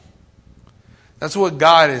die. That's what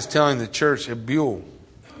God is telling the church at Buell.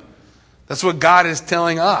 That's what God is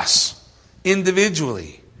telling us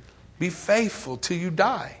individually. Be faithful till you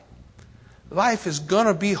die. Life is going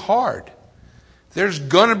to be hard. There's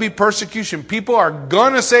going to be persecution. People are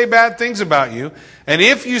going to say bad things about you. And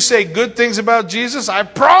if you say good things about Jesus, I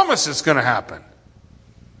promise it's going to happen.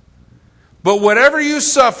 But whatever you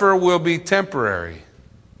suffer will be temporary.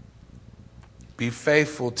 Be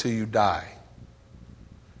faithful till you die.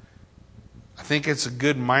 I think it's a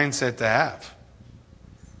good mindset to have.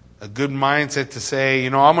 A good mindset to say,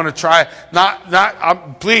 I'm going to try.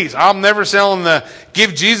 Please, I'm never selling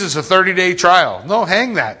give Jesus a 30-day trial. No,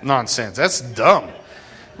 hang that nonsense. That's dumb.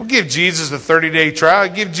 Don't give Jesus a 30-day trial.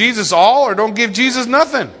 Give Jesus all or don't give Jesus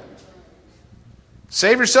nothing.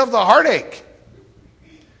 Save yourself the heartache.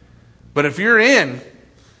 But if you're in,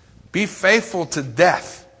 be faithful to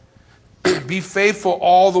death. Be faithful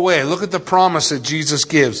all the way. Look at the promise that Jesus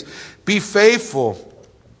gives. Be faithful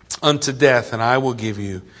unto death, and I will give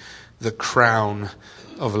you the crown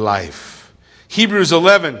of life. Hebrews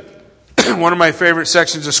 11, one of my favorite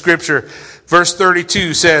sections of Scripture, verse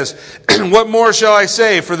 32 says, what more shall I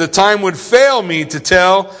say? For the time would fail me to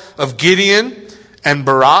tell of Gideon and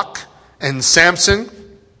Barak and Samson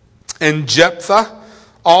and Jephthah,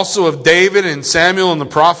 also of David and Samuel and the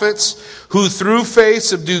prophets, who through faith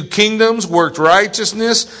subdued kingdoms, worked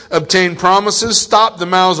righteousness, obtained promises, stopped the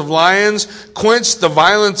mouths of lions, quenched the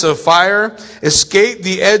violence of fire, escaped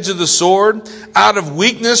the edge of the sword, out of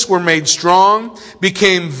weakness were made strong,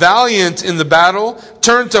 became valiant in the battle,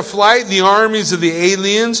 turned to flight the armies of the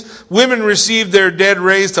aliens. Women received their dead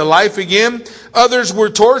raised to life again. Others were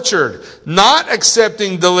tortured, not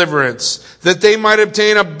accepting deliverance, that they might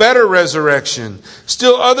obtain a better resurrection.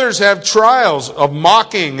 Still others have trials of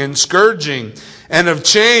mocking and scourging, and of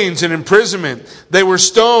chains and imprisonment. They were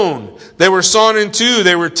stoned. They were sawn in two.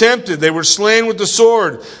 They were tempted. They were slain with the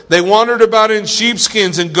sword. They wandered about in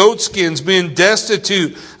sheepskins and goatskins, being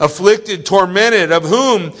destitute, afflicted, tormented, of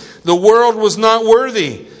whom the world was not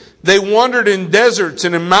worthy. They wandered in deserts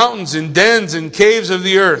and in mountains, in dens and caves of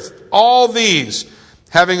the earth. All these,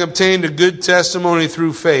 having obtained a good testimony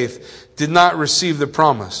through faith, did not receive the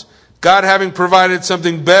promise. God having provided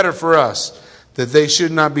something better for us, that they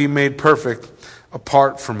should not be made perfect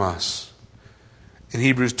apart from us. In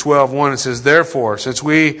Hebrews 12:1 it says, therefore, since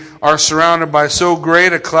we are surrounded by so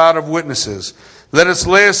great a cloud of witnesses, let us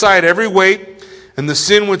lay aside every weight and the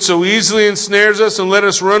sin which so easily ensnares us, and let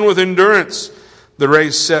us run with endurance the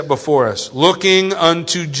race set before us, looking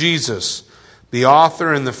unto Jesus, the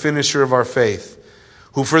author and the finisher of our faith,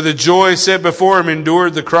 who for the joy set before him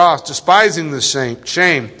endured the cross, despising the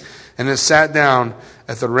shame, and has sat down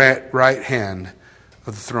at the right hand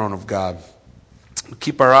of the throne of God. We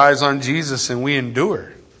keep our eyes on Jesus and we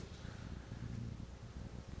endure.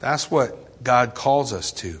 That's what God calls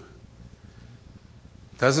us to.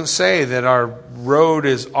 It doesn't say that our road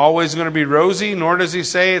is always going to be rosy, nor does he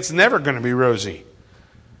say it's never going to be rosy.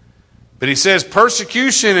 But he says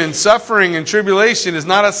persecution and suffering and tribulation is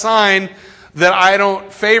not a sign that I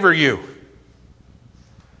don't favor you.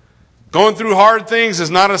 Going through hard things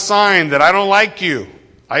is not a sign that I don't like you.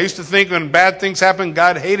 I used to think when bad things happen,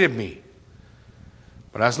 God hated me.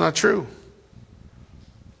 But that's not true.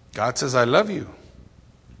 God says, I love you.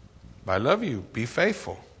 I love you. Be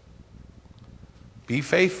faithful. Be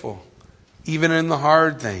faithful. Even in the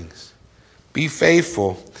hard things. Be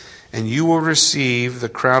faithful, and you will receive the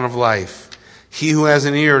crown of life. He who has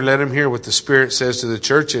an ear, let him hear what the Spirit says to the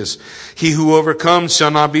churches. He who overcomes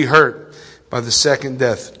shall not be hurt by the second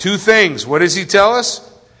death. Two things. What does he tell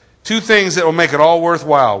us? Two things that will make it all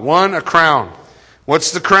worthwhile. One, a crown.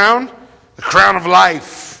 What's the crown? The crown of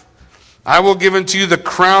life. I will give unto you the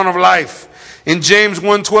crown of life. In James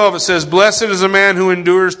 1:12 it says, blessed is a man who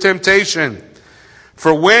endures temptation.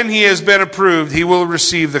 For when he has been approved, he will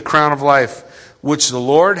receive the crown of life, which the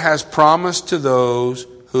Lord has promised to those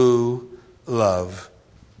who love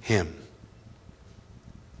him.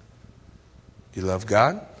 You love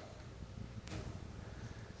God?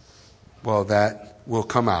 Well, that will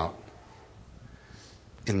come out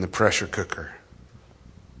in the pressure cooker.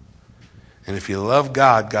 And if you love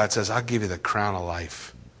God, God says, I'll give you the crown of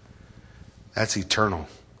life. That's eternal.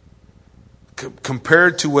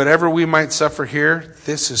 Compared to whatever we might suffer here,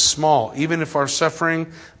 this is small. Even if our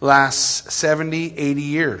suffering lasts 70, 80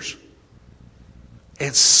 years.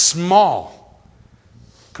 It's small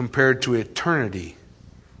compared to eternity.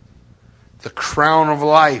 The crown of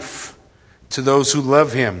life to those who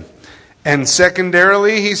love him. And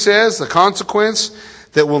secondarily, he says, the consequence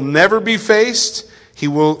that will never be faced, he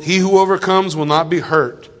who overcomes will not be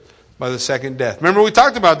hurt by the second death. Remember, we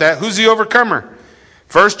talked about that. Who's the overcomer?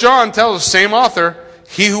 1 John tells us, same author,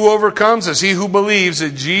 he who overcomes is he who believes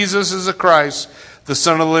that Jesus is the Christ, the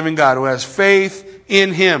Son of the living God, who has faith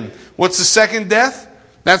in him. What's the second death?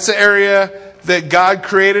 That's the area that God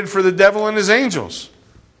created for the devil and his angels.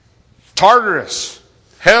 Tartarus,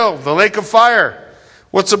 hell, the lake of fire.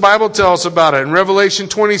 What's the Bible tell us about it? In Revelation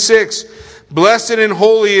 26, blessed and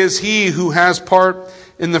holy is he who has part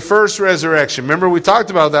in the first resurrection. Remember, we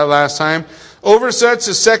talked about that last time. Over such,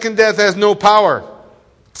 the second death has no power.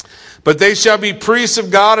 But they shall be priests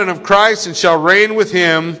of God and of Christ, and shall reign with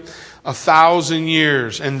him 1,000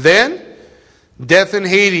 years. And then death and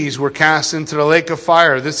Hades were cast into the lake of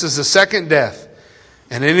fire. This is the second death.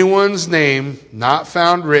 And anyone's name not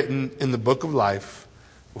found written in the book of life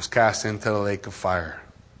was cast into the lake of fire.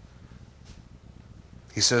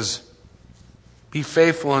 He says, be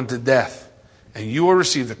faithful unto death, and you will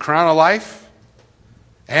receive the crown of life,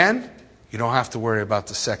 and you don't have to worry about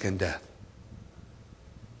the second death.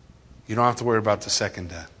 You don't have to worry about the second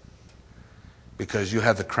death, because you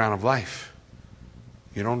have the crown of life.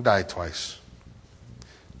 You don't die twice.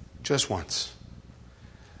 Just once.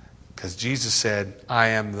 Because Jesus said, I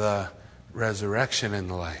am the resurrection and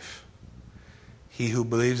the life. He who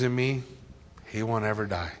believes in me, he won't ever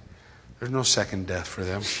die. There's no second death for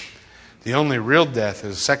them. The only real death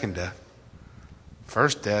is second death.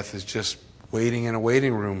 First death is just waiting in a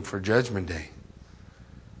waiting room for Judgment Day.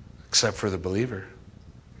 Except for the believer.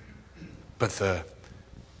 But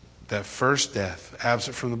that first death,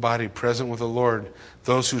 absent from the body, present with the Lord,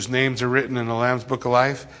 those whose names are written in the Lamb's Book of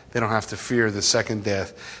Life, they don't have to fear the second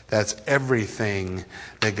death. That's everything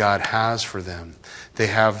that God has for them. They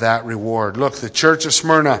have that reward. Look, the church of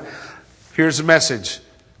Smyrna, here's the message.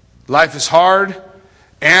 Life is hard,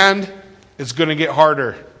 and it's going to get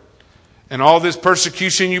harder. And all this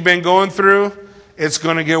persecution you've been going through, it's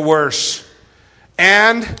going to get worse.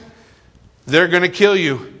 And they're going to kill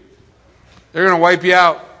you. They're going to wipe you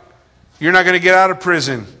out. You're not going to get out of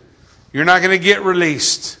prison. You're not going to get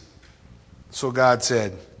released. So God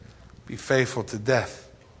said, be faithful to death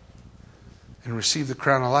and receive the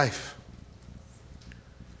crown of life.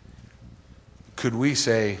 Could we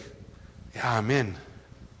say, yeah, I'm in.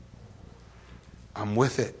 I'm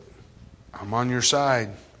with it. I'm on your side.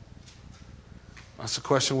 That's the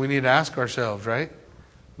question we need to ask ourselves, right?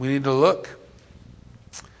 We need to look.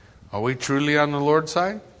 Are we truly on the Lord's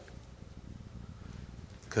side?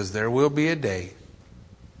 Because there will be a day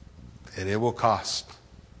that it will cost.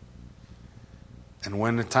 And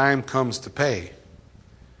when the time comes to pay,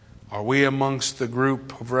 are we amongst the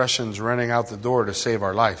group of Russians running out the door to save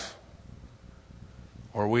our life?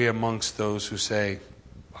 Or are we amongst those who say,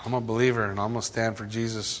 I'm a believer and I'm going to stand for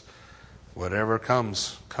Jesus. Whatever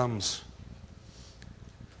comes, comes.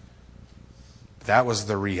 That was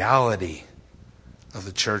the reality of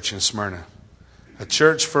the church in Smyrna. A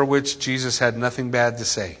church for which Jesus had nothing bad to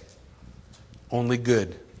say. Only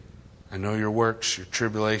good. I know your works, your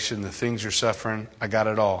tribulation, the things you're suffering. I got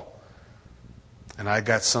it all. And I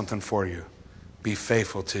got something for you. Be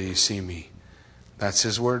faithful till you see me. That's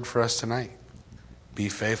his word for us tonight. Be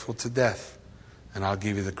faithful to death, and I'll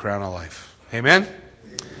give you the crown of life. Amen?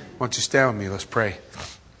 Why don't you stand with me? Let's pray.